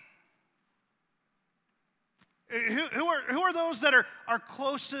today? Who are those that are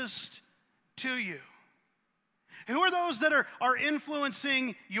closest to you? Who are those that are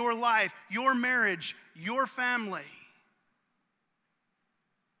influencing your life, your marriage, your family?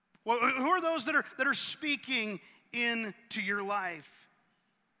 Well, who are those that are speaking into your life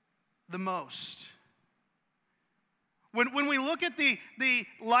the most? When we look at the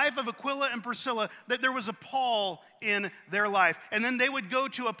life of Aquila and Priscilla, that there was a Paul in their life. And then they would go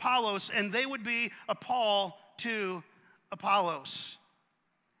to Apollos, and they would be a Paul to Apollos.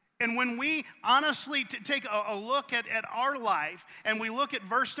 And when we honestly take a look at our life, and we look at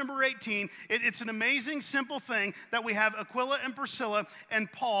verse number 18, it's an amazing, simple thing that we have Aquila and Priscilla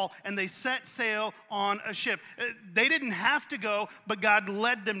and Paul, and they set sail on a ship. They didn't have to go, but God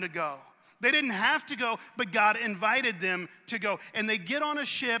led them to go. They didn't have to go, but God invited them to go. And they get on a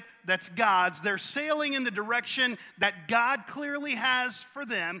ship that's God's. They're sailing in the direction that God clearly has for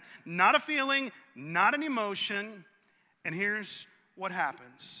them. Not a feeling, not an emotion. And here's what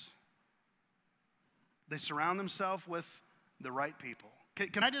happens. They surround themselves with the right people.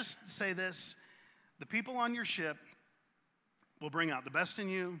 Can I just say this? The people on your ship will bring out the best in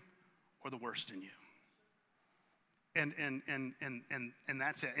you or the worst in you. And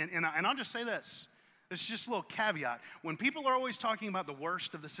that's it. And I'll just say this. This is just a little caveat. When people are always talking about the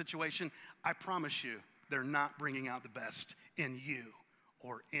worst of the situation, I promise you, they're not bringing out the best in you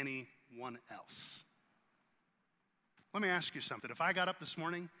or anyone else. Let me ask you something. If I got up this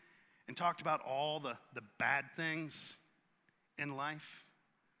morning and talked about all the bad things in life,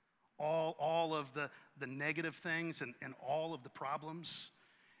 all of the negative things and all of the problems,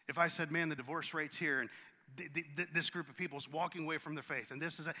 if I said, man, the divorce rate's here, and this group of people is walking away from their faith, and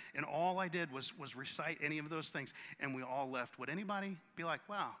and all I did was recite any of those things, and we all left, would anybody be like,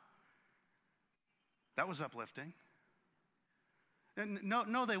 wow, that was uplifting? And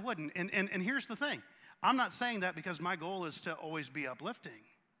no, they wouldn't. And here's the thing. I'm not saying that because my goal is to always be uplifting.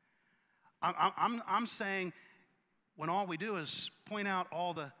 I'm saying when all we do is point out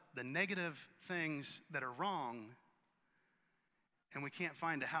all the negative things that are wrong, and we can't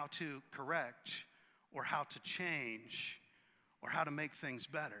find a how to correct or how to change or how to make things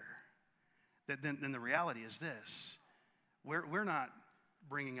better, then the reality is this. We're not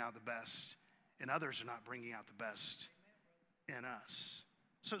bringing out the best, and others are not bringing out the best in us.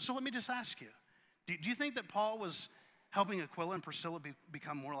 So let me just ask you, do you think that Paul was helping Aquila and Priscilla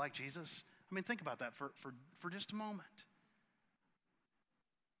become more like Jesus? I mean, think about that for just a moment.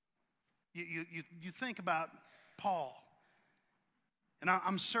 You think about Paul, and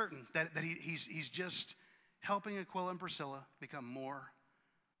I'm certain that he's just helping Aquila and Priscilla become more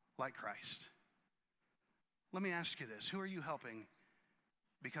like Christ. Let me ask you this. Who are you helping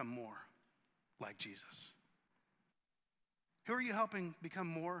become more like Jesus? Who are you helping become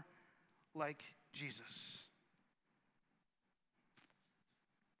more like Jesus?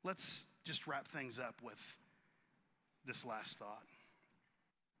 Let's just wrap things up with this last thought.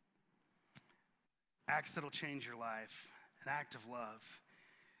 Acts that'll change your life. An act of love,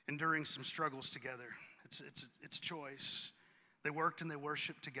 enduring some struggles together. It's a choice. They worked and they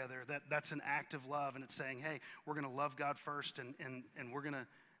worshiped together. That's an act of love, and it's saying, hey, we're going to love God first, and we're going to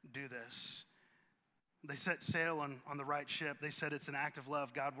do this. They set sail on the right ship. They said it's an act of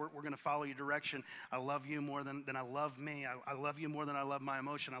love. God, we're going to follow your direction. I love you more than I love me. I love you more than I love my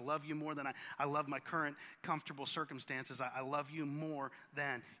emotion. I love you more than I love my current comfortable circumstances. I love you more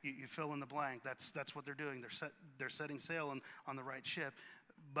than you fill in the blank. That's what they're doing. They're setting sail on the right ship.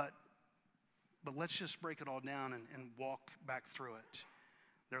 But let's just break it all down and walk back through it.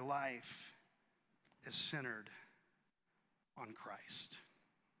 Their life is centered on Christ.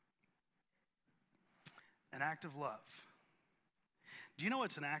 An act of love. Do you know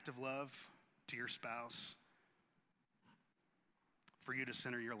it's an act of love to your spouse for you to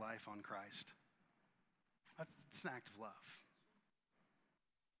center your life on Christ? It's an act of love.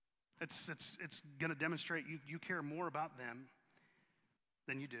 It's going to demonstrate you care more about them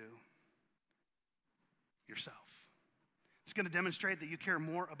than you do yourself. It's going to demonstrate that you care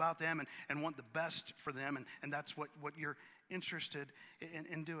more about them and want the best for them, and that's what you're interested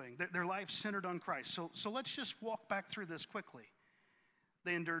in doing. Their life centered on Christ. So let's just walk back through this quickly.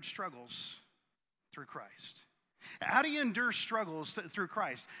 They endured struggles through Christ. How do you endure struggles through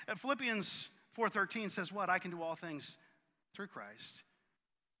Christ? Philippians 4:13 says what? I can do all things through Christ,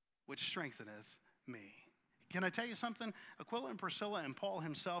 which strengtheneth me. Can I tell you something? Aquila and Priscilla and Paul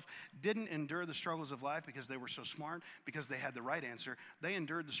himself didn't endure the struggles of life because they were so smart, because they had the right answer. They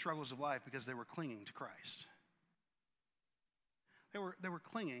endured the struggles of life because they were clinging to Christ. They were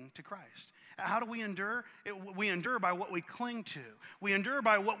clinging to Christ. How do we endure? We endure by what we cling to. We endure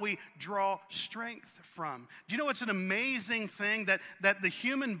by what we draw strength from. Do you know it's an amazing thing that the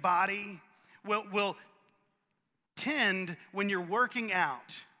human body will tend, when you're working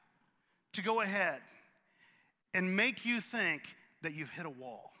out, to go ahead and make you think that you've hit a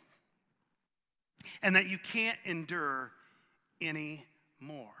wall and that you can't endure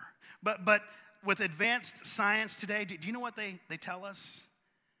anymore. But with advanced science today, do you know what they tell us?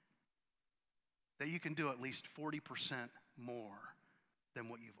 That you can do at least 40% more than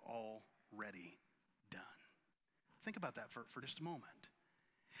what you've already done. Think about that for just a moment.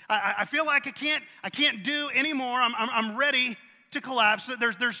 I feel like I can't do anymore. I'm ready to collapse.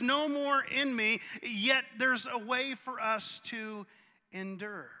 There's no more in me, yet there's a way for us to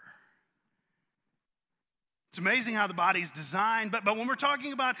endure. It's amazing how the body's designed, but when we're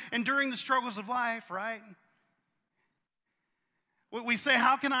talking about enduring the struggles of life, right? We say,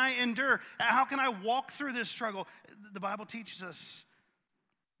 how can I endure? How can I walk through this struggle? The Bible teaches us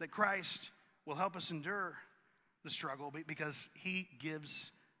that Christ will help us endure the struggle because he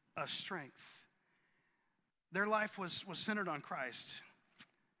gives us strength. Their life was centered on Christ.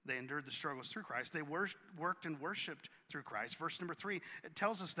 They endured the struggles through Christ. They worked and worshiped through Christ. Verse number 3, it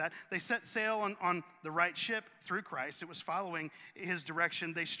tells us that. They set sail on the right ship through Christ. It was following his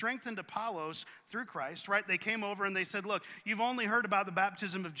direction. They strengthened Apollos through Christ, right? They came over and they said, look, you've only heard about the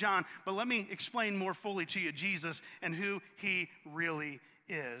baptism of John, but let me explain more fully to you Jesus and who he really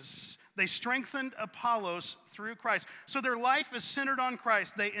is. They strengthened Apollos through Christ. So their life is centered on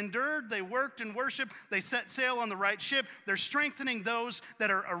Christ. They endured, they worked and worshiped, they set sail on the right ship. They're strengthening those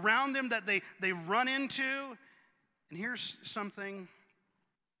that are around them that they run into. And here's something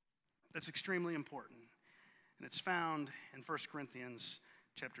that's extremely important. And it's found in 1 Corinthians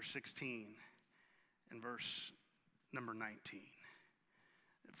chapter 16 and verse number 19.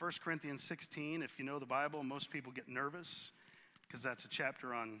 1 Corinthians 16, if you know the Bible, most people get nervous because that's a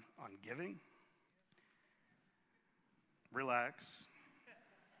chapter on giving. Relax.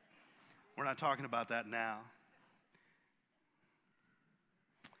 We're not talking about that now.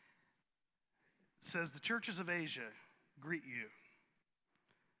 It says, the churches of Asia greet you.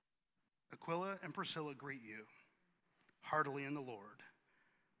 Aquila and Priscilla greet you heartily in the Lord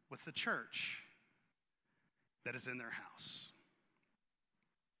with the church that is in their house.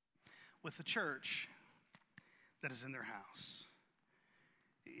 With the church that is in their house.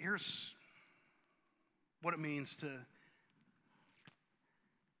 Here's what it means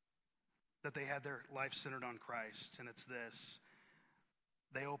that they had their life centered on Christ, and it's this.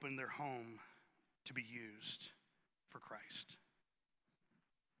 They opened their home to be used for Christ.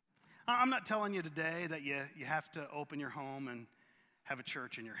 I'm not telling you today that you have to open your home and have a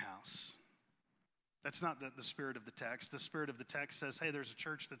church in your house. That's not the spirit of the text. The spirit of the text says, hey, there's a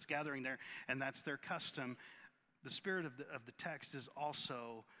church that's gathering there, and that's their custom. The spirit of the text is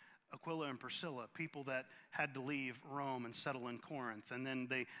also Aquila and Priscilla, people that had to leave Rome and settle in Corinth. And then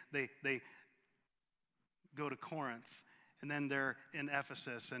they go to Corinth, and then they're in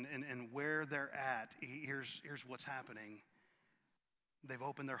Ephesus. And where they're at, here's what's happening. They've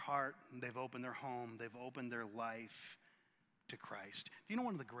opened their heart, they've opened their home, they've opened their life to Christ. Do you know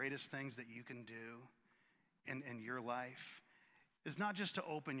one of the greatest things that you can do in your life is not just to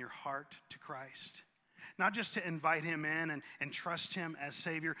open your heart to Christ, Not just to invite him in and trust him as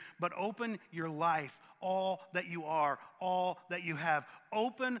Savior, but open your life, all that you are, all that you have.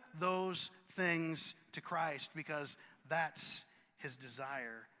 Open those things to Christ, because that's his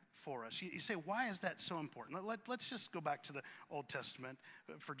desire for us. You say, why is that so important? Let's just go back to the Old Testament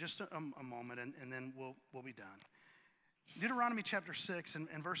for just a moment, and then we'll be done. Deuteronomy chapter 6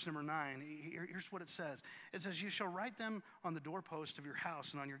 and verse number 9, here's what it says. It says, you shall write them on the doorpost of your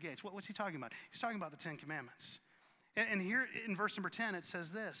house and on your gates. What's he talking about? He's talking about the Ten Commandments. And here in verse number 10, it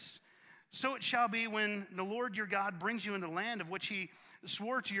says this. So it shall be when the Lord your God brings you into the land of which he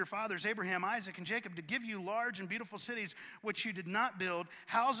swore to your fathers, Abraham, Isaac, and Jacob, to give you large and beautiful cities which you did not build,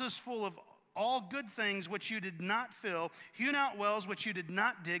 houses full of all good things which you did not fill, hewn out wells which you did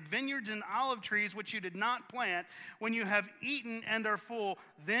not dig, vineyards and olive trees which you did not plant. When you have eaten and are full,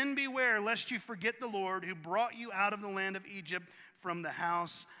 then beware lest you forget the Lord who brought you out of the land of Egypt from the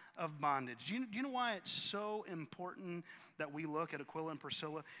house of bondage. Do you know why it's so important that we look at Aquila and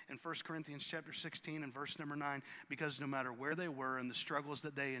Priscilla in 1 Corinthians chapter 16 and verse number 9? Because no matter where they were and the struggles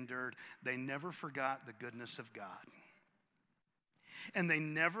that they endured, they never forgot the goodness of God. And they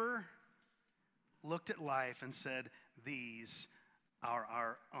never looked at life and said, these are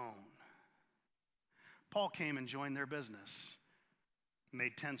our own. Paul came and joined their business,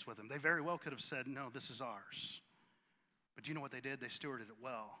 made tents with them. They very well could have said, no, this is ours. But you know what they did? They stewarded it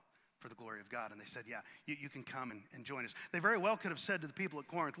well for the glory of God. And they said, yeah, you can come and join us. They very well could have said to the people at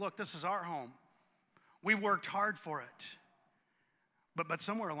Corinth, look, this is our home. We've worked hard for it. But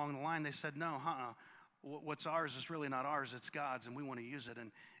somewhere along the line, they said, no, what's ours is really not ours, it's God's, and we want to use it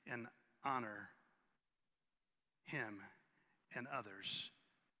and honor him and others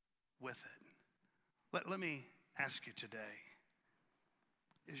with it. Let me ask you today,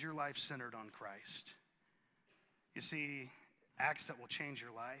 is your life centered on Christ? You see, acts that will change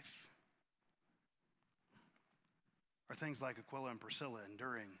your life are things like Aquila and Priscilla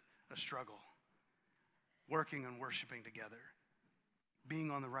enduring a struggle, working and worshiping together,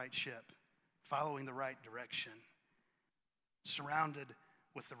 being on the right ship, following the right direction, surrounded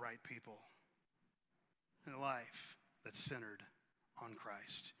with the right people, and a life that's centered on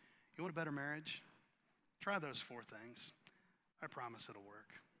Christ. You want a better marriage? Try those 4 things. I promise it'll work.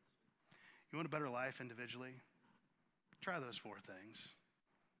 You want a better life individually? Try those 4 things.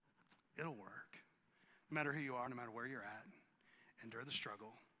 It'll work. No matter who you are, no matter where you're at, endure the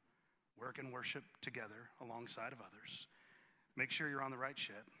struggle, work and worship together alongside of others. Make sure you're on the right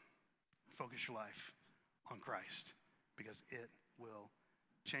ship. Focus your life on Christ, because it will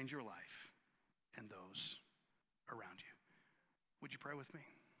change your life and those around you. Would you pray with me?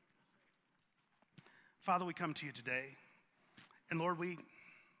 Father, we come to you today, and Lord, we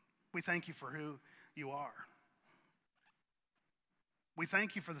thank you for who you are. We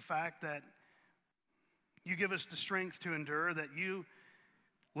thank you for the fact that you give us the strength to endure, that you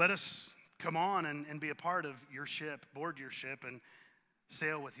let us come on and be a part of your ship, board your ship, and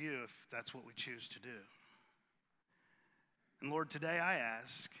sail with you if that's what we choose to do. And Lord, today I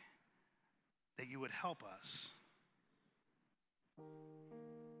ask that you would help us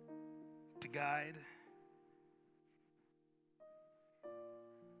to guide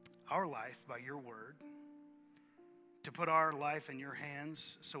our life by your word, to put our life in your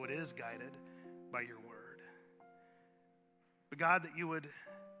hands so it is guided by your word. But God, that you would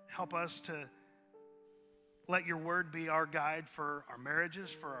help us to let your word be our guide for our marriages,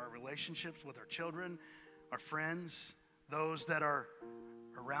 for our relationships with our children, our friends, those that are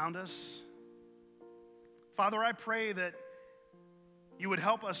around us. Father, I pray that you would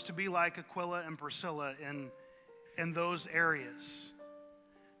help us to be like Aquila and Priscilla in those areas.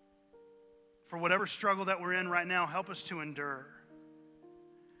 For whatever struggle that we're in right now, help us to endure.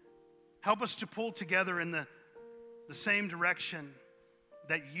 Help us to pull together in the same direction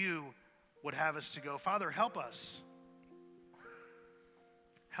that you would have us to go. Father, help us.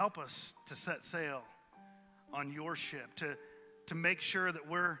 Help us to set sail on your ship, to make sure that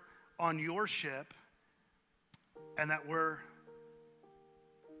we're on your ship and that we're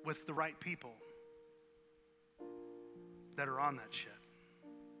with the right people that are on that ship.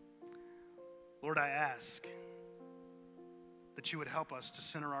 Lord, I ask that you would help us to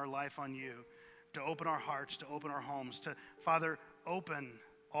center our life on you, to open our hearts, to open our homes, to, Father, open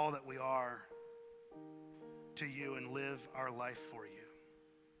all that we are to you and live our life for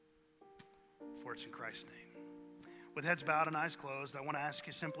you. For it's in Christ's name. With heads bowed and eyes closed, I want to ask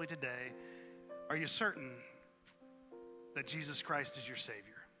you simply today, are you certain that Jesus Christ is your Savior?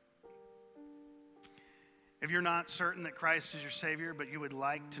 If you're not certain that Christ is your Savior, but you would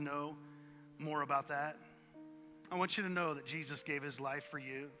like to know more about that, I want you to know that Jesus gave his life for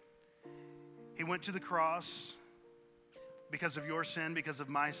you. He went to the cross because of your sin, because of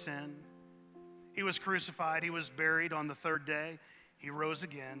my sin. He was crucified. He was buried. On the third day, he rose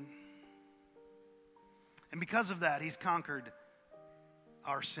again. And because of that, he's conquered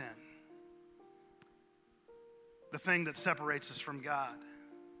our sin, the thing that separates us from God.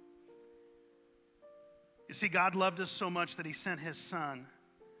 You see, God loved us so much that he sent his son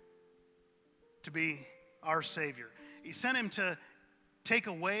to be our Savior. He sent him to take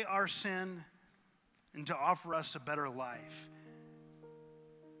away our sin and to offer us a better life.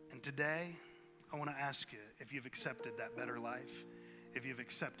 And today, I want to ask you if you've accepted that better life, if you've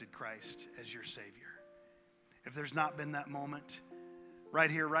accepted Christ as your Savior. If there's not been that moment, right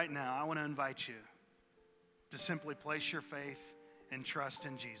here, right now, I want to invite you to simply place your faith and trust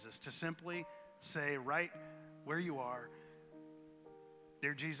in Jesus, to simply say right where you are,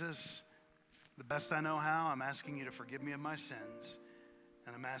 dear Jesus, the best I know how, I'm asking you to forgive me of my sins,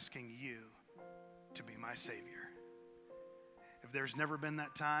 and I'm asking you to be my Savior. If there's never been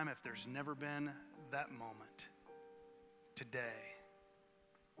that time, if there's never been that moment, today,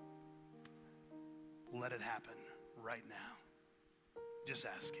 let it happen right now. Just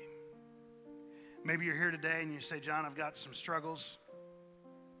ask him. Maybe you're here today and you say, John, I've got some struggles.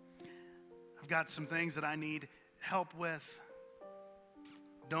 I've got some things that I need help with.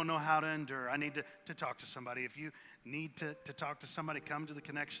 Don't know how to endure. I need to talk to somebody. If you need to talk to somebody, come to the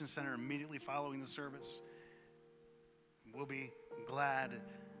Connection Center immediately following the service. We'll be glad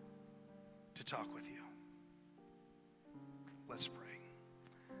to talk with you. Let's pray.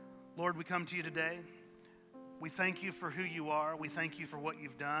 Lord, we come to you today. We thank you for who you are. We thank you for what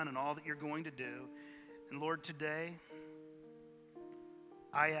you've done and all that you're going to do. And Lord, today,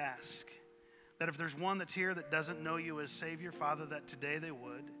 I ask that if there's one that's here that doesn't know you as Savior, Father, that today they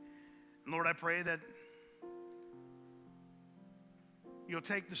would. And Lord, I pray that you'll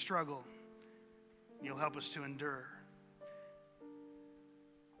take the struggle and you'll help us to endure.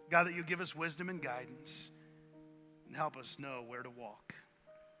 God, that you'll give us wisdom and guidance and help us know where to walk.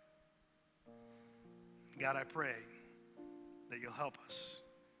 God, I pray that you'll help us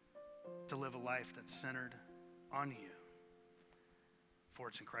to live a life that's centered on you. For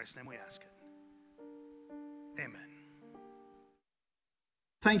it's in Christ's name we ask it. Amen.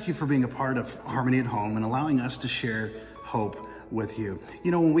 Thank you for being a part of Harmony at Home and allowing us to share hope with you.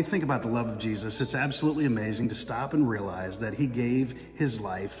 You know, when we think about the love of Jesus, it's absolutely amazing to stop and realize that he gave his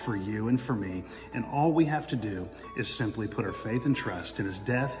life for you and for me. And all we have to do is simply put our faith and trust in his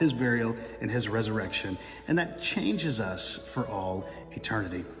death, his burial, and his resurrection. And that changes us for all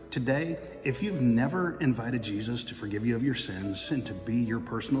eternity. Today, if you've never invited Jesus to forgive you of your sins and to be your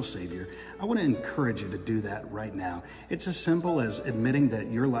personal Savior, I want to encourage you to do that right now. It's as simple as admitting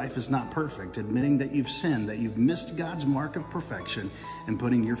that your life is not perfect, admitting that you've sinned, that you've missed God's mark of perfection, and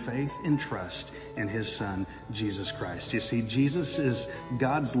putting your faith and trust in his Son, Jesus Christ. You see, Jesus is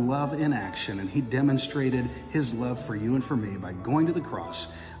God's love in action, and he demonstrated his love for you and for me by going to the cross,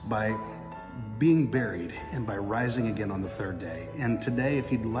 by being buried, and by rising again on the third day. And today,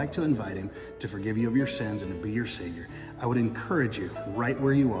 if you'd like to invite him to forgive you of your sins and to be your Savior, I would encourage you right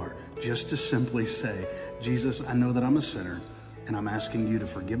where you are just to simply say, Jesus, I know that I'm a sinner, and I'm asking you to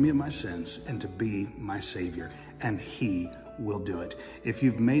forgive me of my sins and to be my Savior. And he will do it. If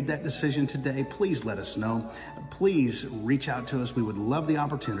you've made that decision today, please let us know. Please reach out to us. We would love the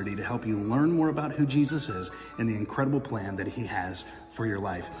opportunity to help you learn more about who Jesus is and the incredible plan that he has for your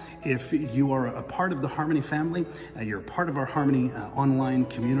life. If you are a part of the Harmony family, you're a part of our Harmony online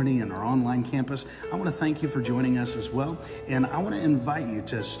community and our online campus, I want to thank you for joining us as well. And I want to invite you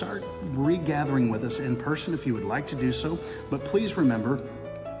to start regathering with us in person if you would like to do so. But please remember,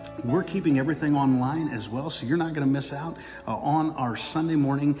 we're keeping everything online as well, so you're not going to miss out on our Sunday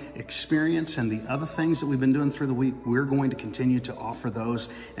morning experience and the other things that we've been doing through the week. We're going to continue to offer those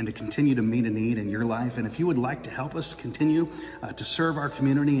and to continue to meet a need in your life. And if you would like to help us continue to serve our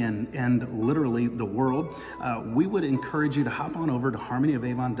community and literally the world, we would encourage you to hop on over to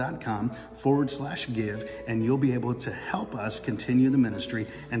harmonyofavon.com/give, and you'll be able to help us continue the ministry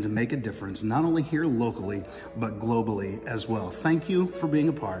and to make a difference, not only here locally, but globally as well. Thank you for being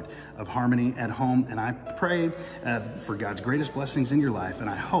a part of Harmony at Home, and I pray for God's greatest blessings in your life, and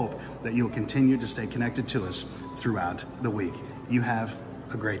I hope that you'll continue to stay connected to us throughout the week. You have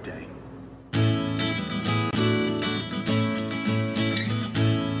a great day.